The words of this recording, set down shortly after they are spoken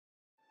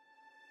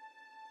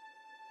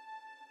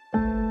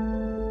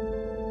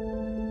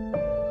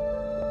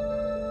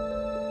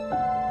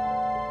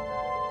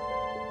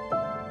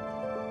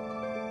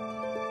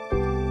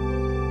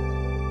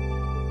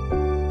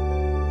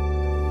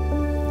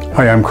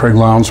Hi, I'm Craig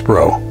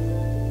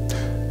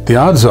Lounsbrough. The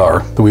odds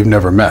are that we've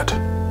never met.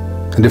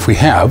 And if we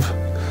have,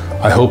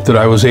 I hope that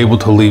I was able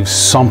to leave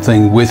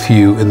something with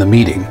you in the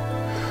meeting,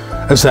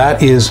 as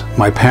that is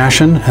my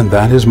passion and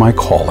that is my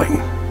calling.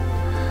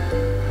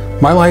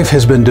 My life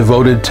has been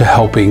devoted to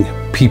helping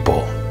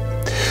people.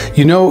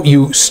 You know,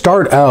 you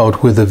start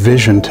out with a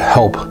vision to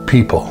help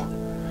people,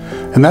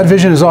 and that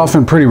vision is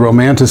often pretty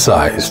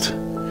romanticized.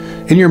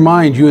 In your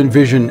mind, you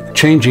envision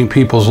changing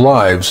people's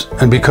lives,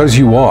 and because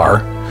you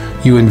are,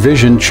 you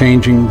envision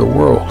changing the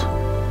world.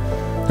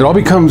 It all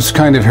becomes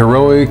kind of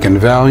heroic and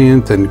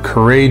valiant and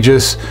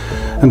courageous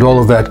and all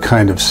of that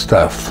kind of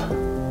stuff.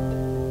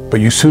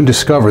 But you soon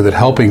discover that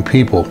helping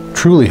people,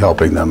 truly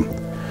helping them,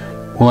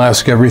 will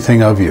ask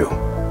everything of you.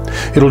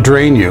 It'll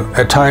drain you.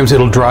 At times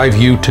it'll drive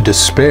you to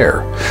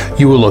despair.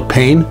 You will look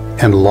pain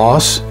and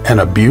loss and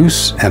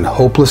abuse and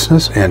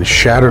hopelessness and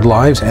shattered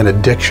lives and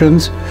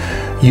addictions.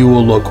 You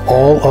will look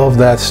all of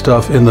that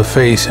stuff in the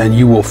face, and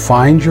you will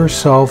find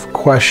yourself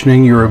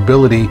questioning your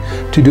ability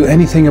to do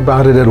anything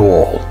about it at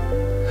all.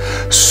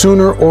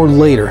 Sooner or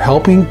later,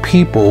 helping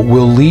people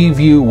will leave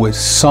you with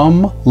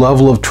some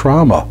level of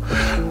trauma.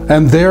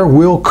 And there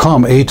will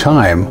come a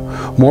time,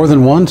 more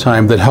than one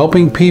time, that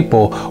helping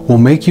people will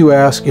make you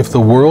ask if the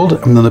world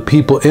and the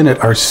people in it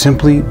are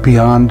simply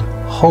beyond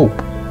hope.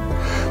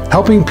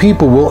 Helping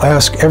people will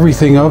ask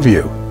everything of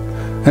you.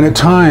 And at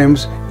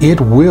times, it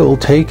will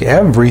take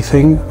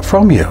everything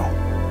from you.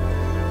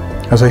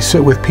 As I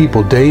sit with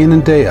people day in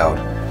and day out,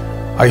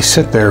 I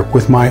sit there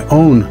with my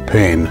own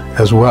pain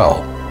as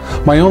well.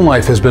 My own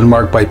life has been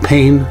marked by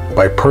pain,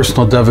 by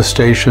personal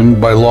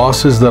devastation, by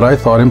losses that I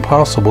thought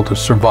impossible to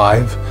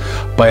survive,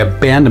 by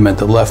abandonment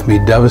that left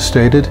me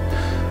devastated,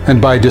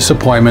 and by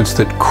disappointments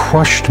that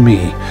crushed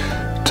me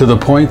to the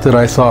point that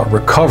I thought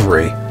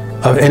recovery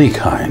of any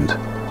kind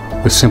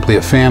was simply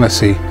a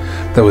fantasy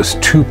that was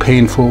too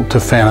painful to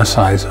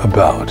fantasize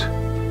about.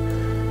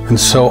 And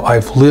so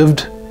I've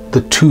lived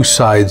the two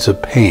sides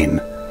of pain,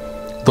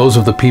 those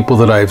of the people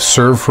that I've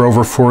served for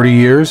over 40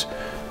 years,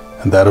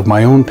 and that of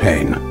my own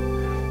pain.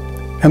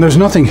 And there's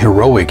nothing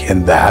heroic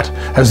in that,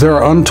 as there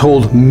are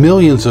untold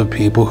millions of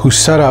people who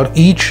set out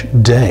each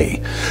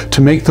day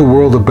to make the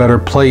world a better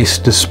place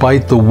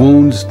despite the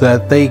wounds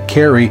that they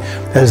carry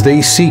as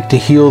they seek to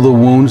heal the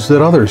wounds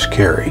that others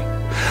carry.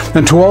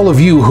 And to all of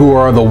you who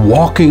are the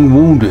walking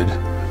wounded,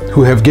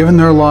 who have given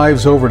their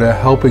lives over to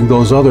helping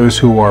those others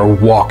who are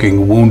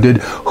walking wounded,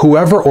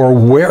 whoever or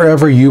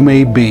wherever you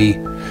may be,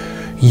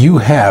 you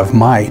have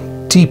my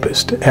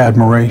deepest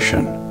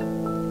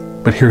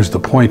admiration. But here's the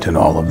point in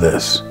all of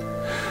this.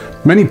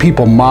 Many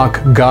people mock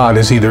God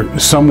as either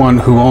someone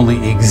who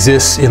only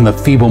exists in the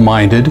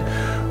feeble-minded,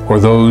 or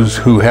those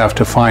who have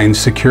to find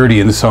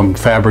security in some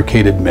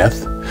fabricated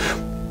myth.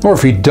 Or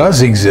if he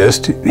does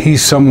exist,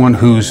 he's someone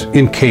who's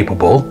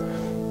incapable,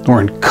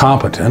 or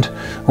incompetent,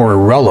 or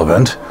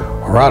irrelevant,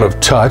 or out of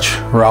touch,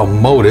 or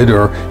outmoded,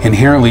 or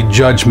inherently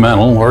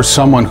judgmental, or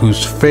someone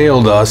who's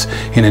failed us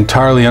in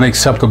entirely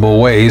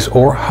unacceptable ways,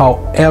 or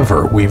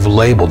however we've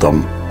labeled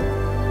them.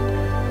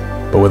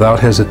 But without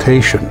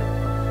hesitation,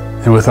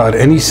 and without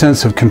any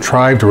sense of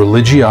contrived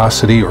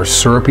religiosity or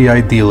syrupy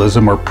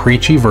idealism or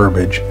preachy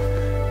verbiage,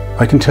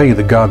 I can tell you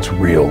that God's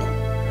real.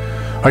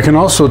 I can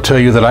also tell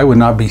you that I would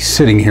not be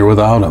sitting here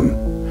without Him.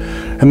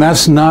 And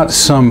that's not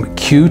some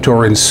cute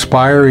or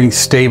inspiring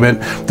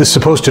statement that's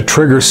supposed to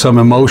trigger some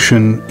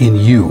emotion in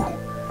you.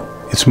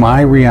 It's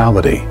my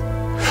reality.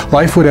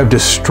 Life would have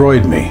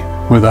destroyed me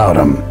without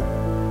Him.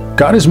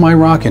 God is my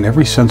rock in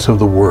every sense of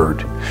the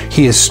word.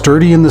 He is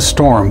sturdy in the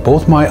storm,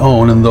 both my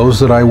own and those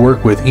that I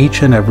work with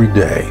each and every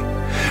day.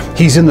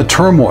 He's in the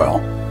turmoil,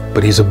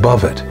 but He's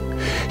above it.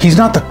 He's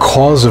not the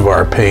cause of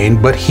our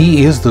pain, but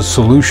He is the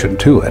solution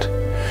to it.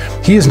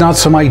 He is not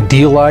some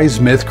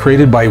idealized myth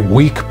created by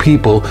weak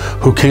people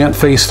who can't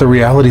face the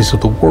realities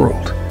of the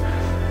world.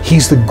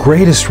 He's the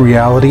greatest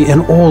reality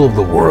in all of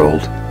the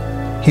world.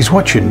 He's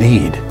what you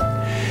need.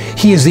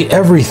 He is the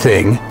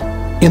everything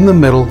in the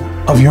middle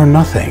of your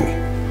nothing.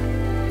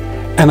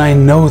 And I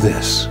know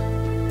this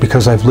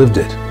because I've lived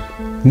it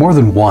more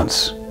than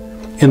once.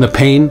 In the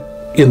pain,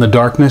 in the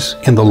darkness,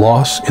 in the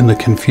loss, in the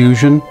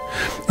confusion,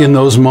 in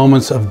those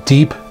moments of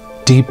deep,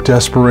 deep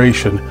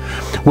desperation,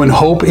 when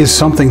hope is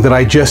something that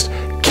I just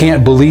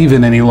can't believe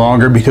in any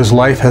longer because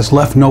life has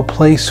left no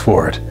place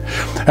for it.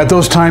 At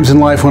those times in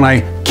life when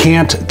I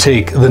can't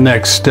take the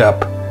next step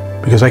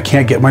because I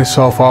can't get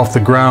myself off the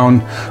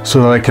ground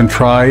so that I can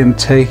try and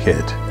take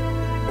it.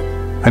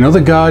 I know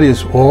that God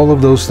is all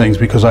of those things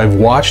because I've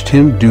watched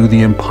Him do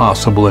the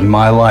impossible in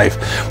my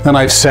life. And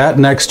I've sat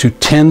next to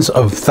tens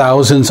of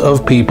thousands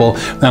of people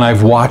and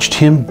I've watched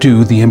Him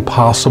do the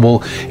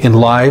impossible in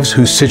lives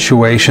whose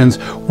situations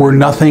were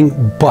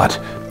nothing but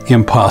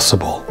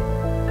impossible.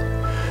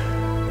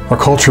 Our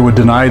culture would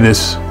deny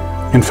this.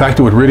 In fact,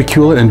 it would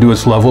ridicule it and do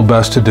its level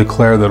best to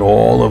declare that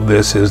all of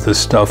this is the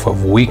stuff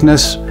of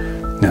weakness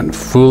and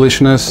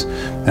foolishness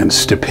and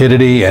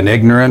stupidity and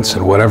ignorance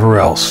and whatever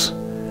else.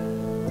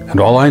 And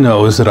all I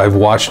know is that I've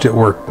watched it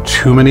work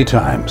too many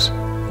times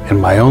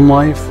in my own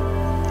life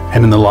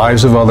and in the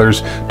lives of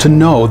others to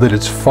know that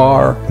it's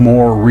far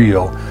more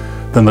real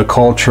than the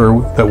culture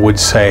that would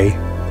say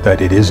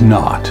that it is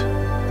not.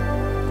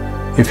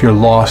 If you're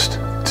lost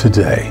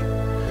today,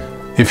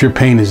 if your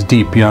pain is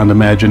deep beyond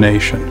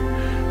imagination,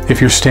 if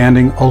you're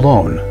standing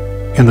alone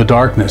in the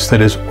darkness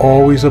that is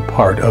always a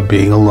part of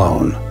being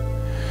alone,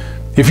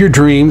 if your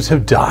dreams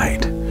have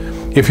died,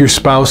 if your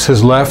spouse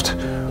has left,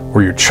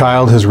 or your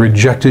child has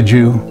rejected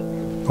you,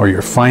 or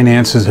your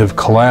finances have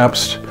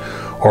collapsed,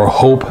 or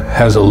hope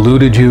has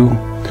eluded you,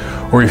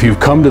 or if you've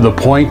come to the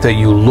point that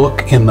you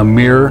look in the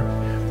mirror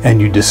and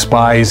you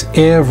despise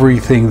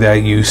everything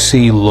that you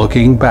see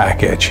looking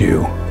back at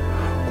you,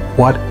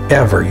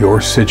 whatever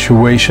your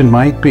situation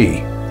might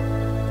be,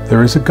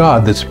 there is a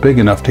God that's big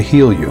enough to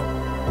heal you,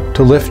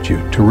 to lift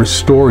you, to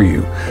restore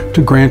you,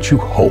 to grant you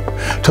hope,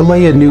 to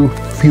lay a new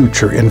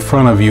future in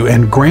front of you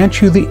and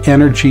grant you the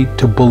energy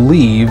to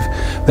believe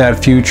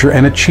that future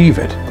and achieve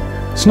it.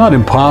 It's not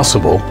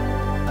impossible,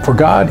 for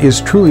God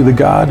is truly the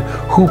God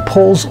who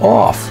pulls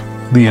off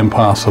the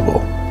impossible.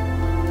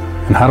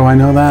 And how do I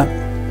know that?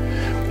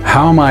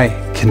 How am I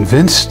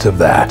convinced of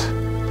that?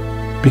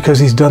 Because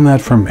He's done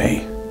that for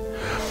me.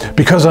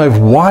 Because I've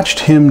watched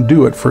Him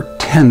do it for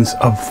tens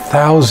of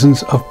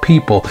thousands of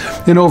people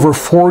in over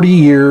 40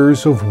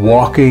 years of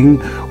walking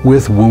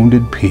with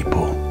wounded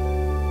people.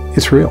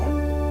 It's real.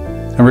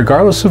 And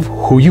regardless of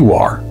who you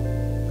are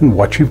and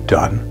what you've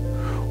done,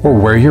 or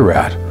where you're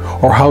at,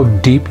 or how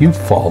deep you've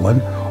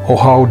fallen, or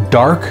how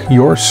dark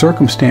your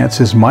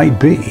circumstances might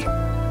be,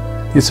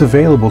 it's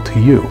available to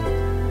you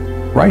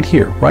right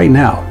here, right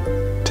now,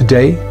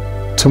 today,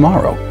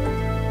 tomorrow,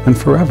 and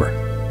forever.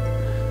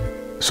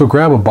 So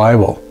grab a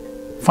Bible,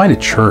 find a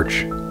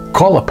church,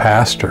 call a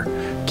pastor,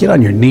 get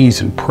on your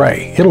knees and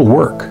pray. It'll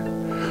work.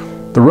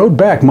 The road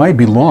back might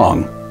be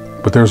long,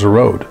 but there's a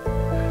road.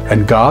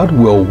 And God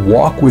will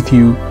walk with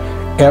you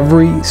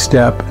every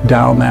step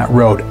down that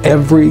road,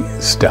 every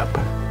step.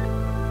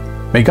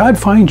 May God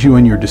find you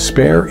in your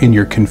despair, in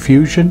your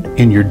confusion,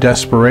 in your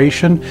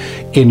desperation,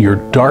 in your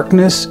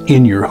darkness,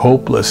 in your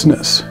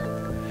hopelessness.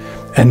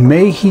 And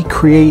may He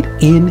create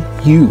in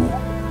you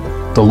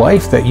the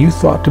life that you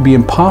thought to be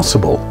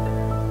impossible,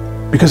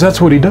 because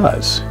that's what He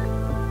does.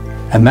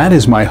 And that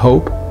is my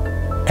hope,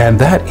 and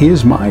that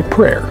is my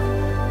prayer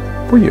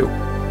for you.